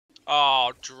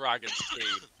Oh, Dragon's team.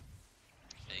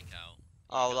 Fake out.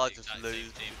 Oh, You well, I got the just exact lose.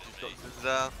 same team Just as got me. to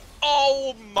down.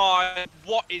 Oh my,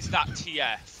 what is that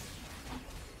TF?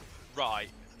 Right.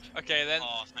 Okay then.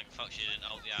 Oh, thank fuck she didn't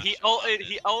ult the Ashe.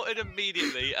 He ulted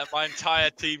immediately and my entire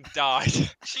team died.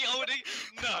 She already.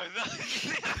 No, that she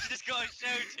just got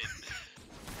shouted.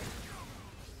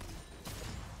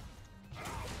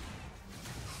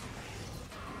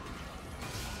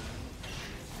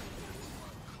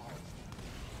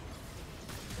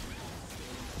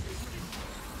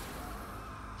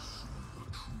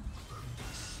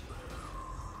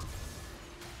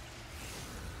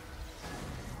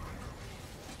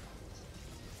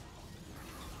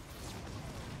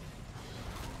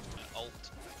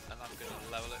 Ult, and I'm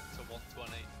gonna level it to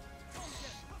 120.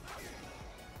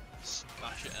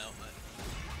 Smash it out, mate.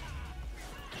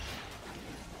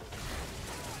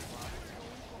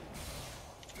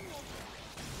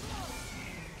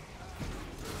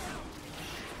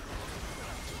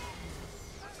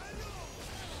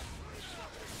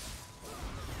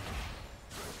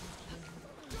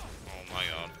 Oh my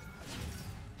god.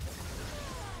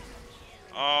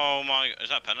 Oh my. Is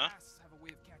that Penna?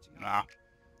 Nah.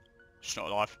 She's not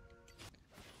alive.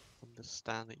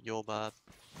 Understand that you're bad.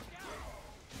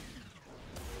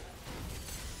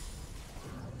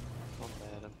 Come on,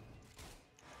 Adam.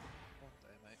 One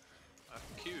day, mate. I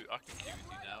can queue with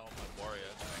you now on my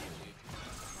warrior.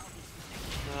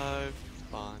 No, it's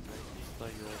fine, mate.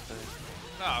 Play your thing.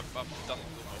 No, I've done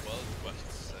all my world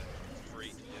quests, so free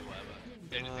to do whatever.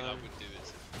 The only thing I would do is.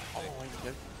 Oh, there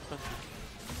you go.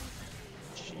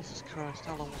 Jesus Christ,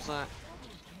 how long was that?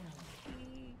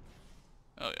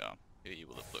 Oh yeah. He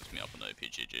will have flipped me up on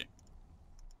OPGG.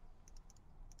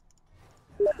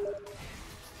 No.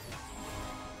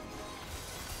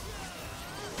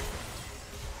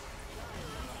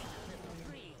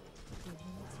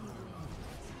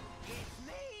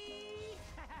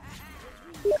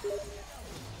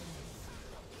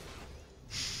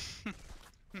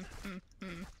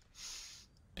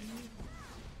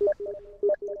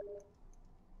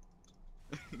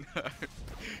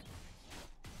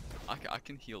 I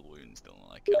can heal wounds, don't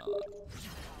I? Can't.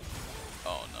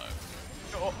 Oh no.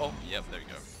 Oh, yep, there you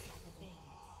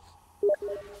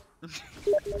go.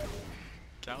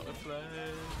 Counterplay.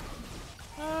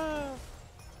 Ah.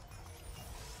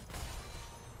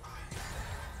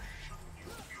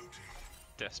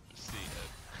 Despacito.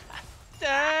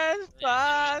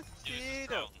 Despacito!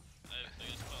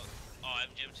 Oh,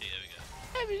 MGMT, there we go.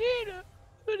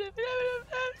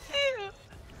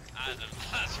 Adam,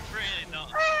 that's really not.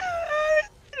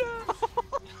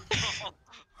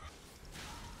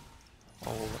 Oh,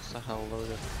 what's the hell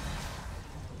load of...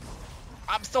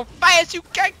 I'm so fast you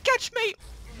can't catch me!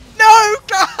 No,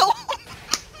 girl!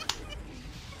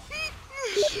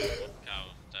 Cow,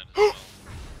 down as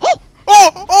well.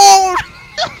 Oh! Oh!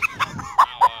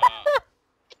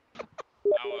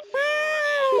 Our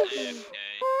Fiora is AFK.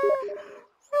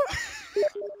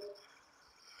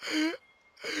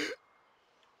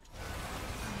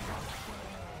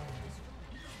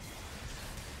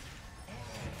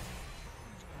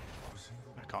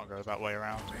 I can't go that way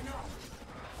around.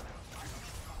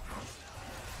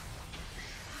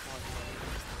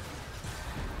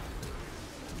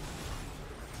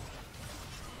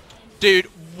 Dude,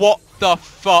 what the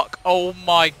fuck? Oh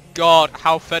my god,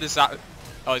 how fed is that?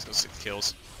 Oh, he's got 6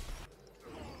 kills.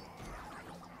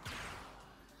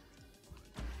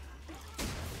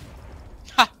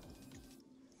 Ha!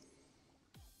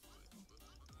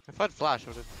 If I'd flash, I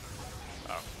would've...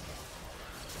 Oh.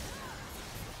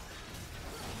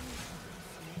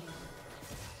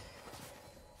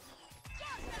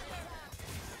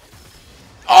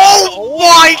 Oh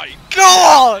my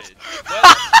god!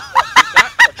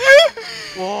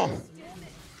 Whoa!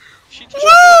 She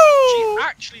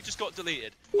actually just got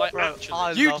deleted. Like, Bro, actually.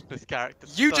 I You- love this character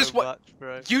you so just wa- much,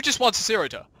 bro. You just want to zero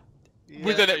her. Yeah.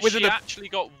 Within No, it, within she a... actually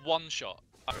got one shot.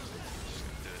 Yeah.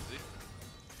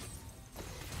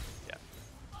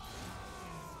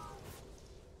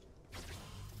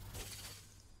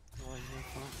 Oh, yeah,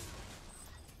 fine.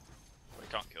 Well, he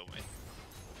can't kill me.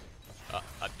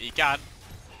 He can.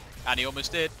 And he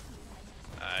almost did.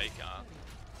 He can't.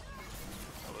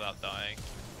 Not without dying.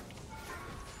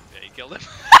 Yeah, he killed him.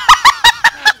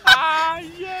 Ah,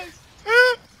 yes!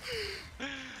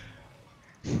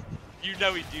 You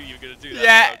know he knew you were gonna do that.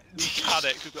 Yeah. So he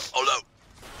panicked. He was like, oh no!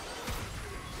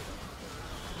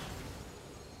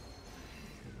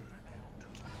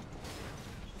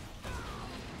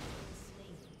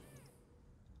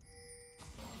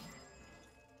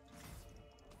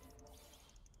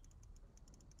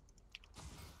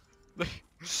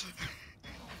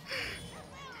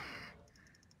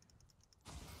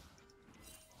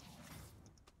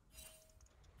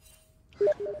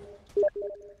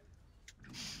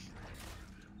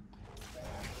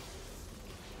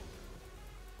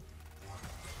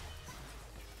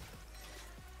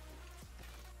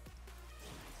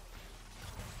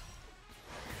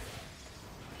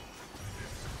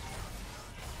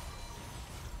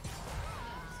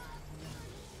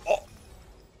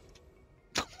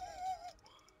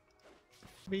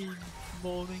 mean,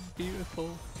 morning,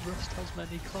 beautiful. Rust has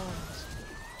many clowns.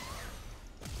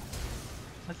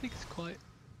 I think it's quite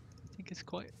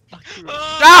accurate.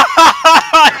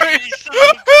 You son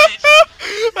of a bitch!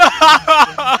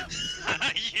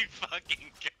 You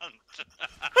fucking cunt!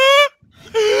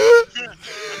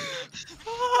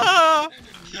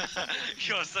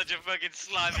 You're such a fucking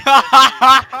slimy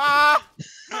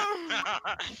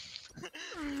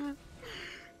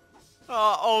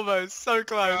Oh, almost. So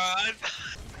close.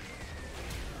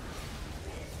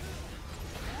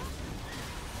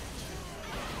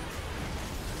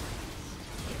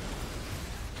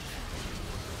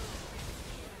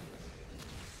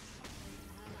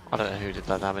 I don't know who did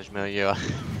that damage, Mill. You are.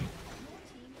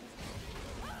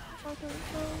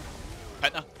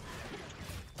 Petna.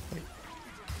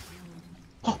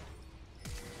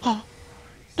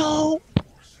 No!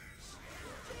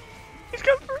 He's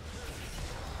going for it.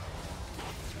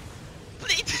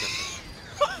 Please.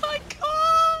 Oh my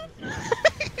god.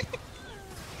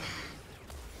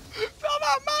 Come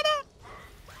on, mana.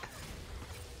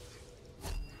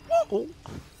 Oh.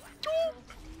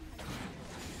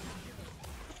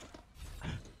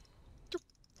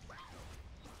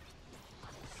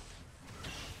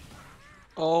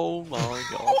 Oh my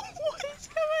god. What is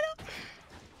going on?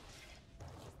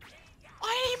 I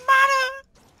need mana.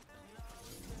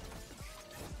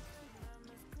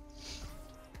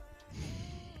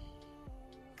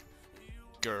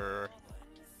 Grr.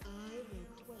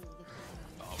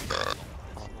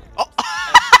 Oh.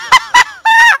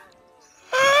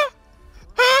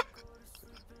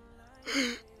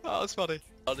 That was funny.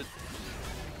 Right.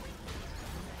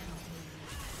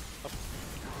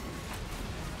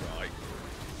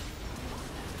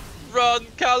 Run,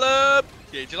 Callum!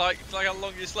 Yeah, do you like how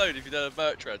long you slowed if you don't have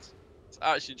vert treads? It's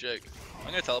actually a joke.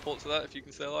 I'm gonna teleport to that if you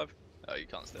can stay alive. Oh, you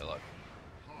can't stay alive.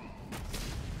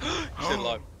 You're still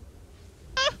alive.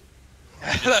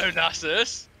 Hello,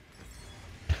 Nasus!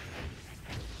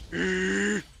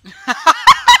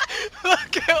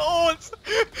 Look at Orn's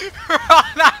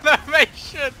run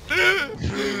animation!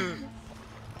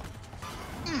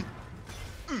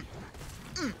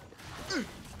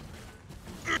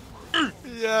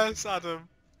 Yes, Adam.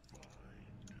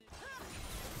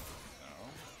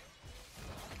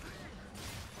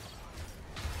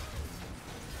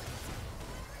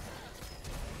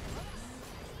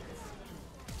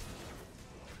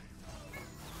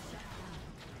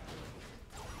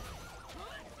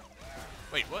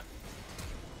 Wait, what?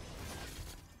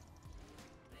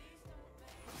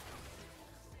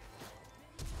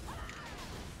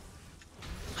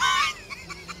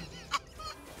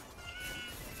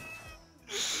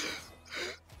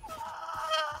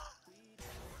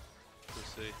 We'll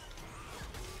see.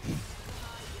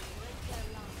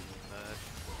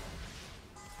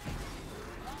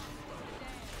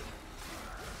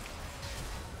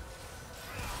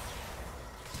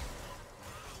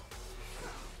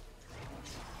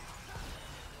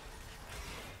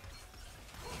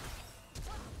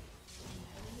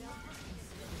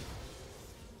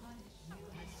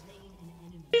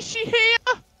 Is she here?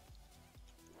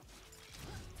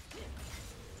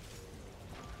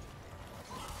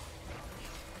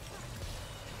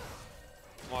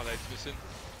 My leg's missing.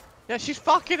 Yeah, she's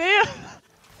fucking here!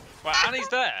 Right, Annie's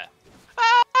there.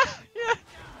 Yeah.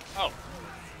 Oh.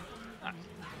 Nice.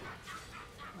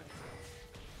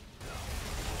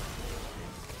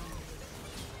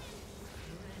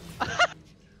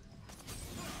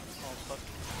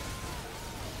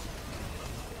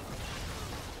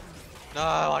 No,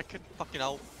 I couldn't fucking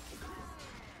ult.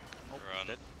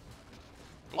 Run.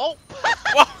 Oh!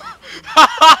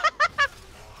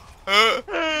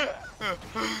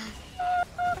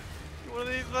 You one of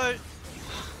these, mate?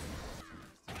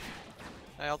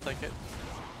 Hey, I'll take it.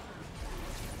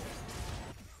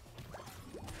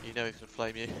 You know he's gonna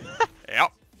flame you.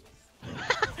 Yep.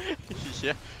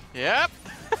 Yeah. Yep.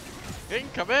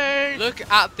 Incoming. Look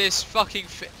at this fucking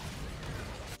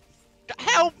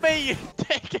Help me, you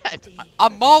dickhead!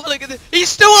 I'm marveling at this. He's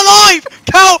still alive!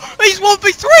 Cal! He's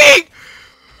 1v3!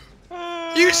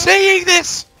 You seeing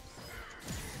this?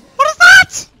 What is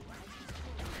that?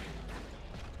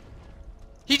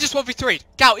 He just 1v3'd.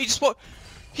 Cal, he just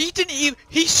he didn't even.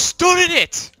 He stood in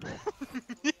it!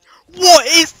 What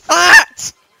is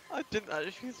that? I didn't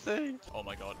actually see. Oh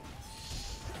my god.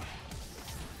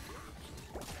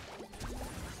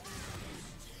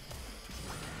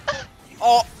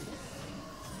 Oh!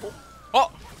 Oh!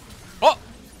 Oh!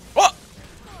 Oh!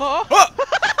 Huh? Oh!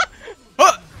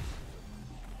 Oh!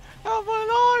 How am I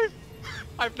alive?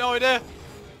 I have no idea.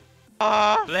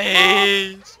 Ah!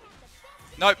 Please!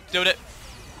 Nope, doing it.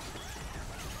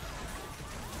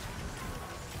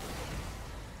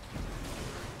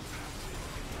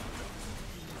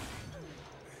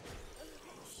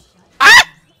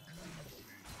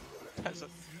 There's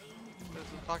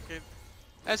a fucking.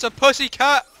 There's a pussy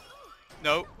cat.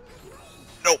 No.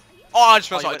 No. Oh, I just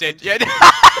felt Oh, like I you did. went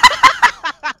Yeah.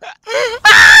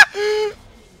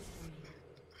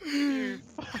 You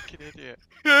fucking idiot.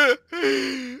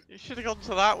 You should have gone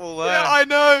to that wall there. Yeah, I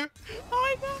know.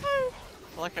 I know.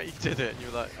 I like how you did it and you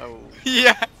were like, oh.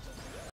 Yeah.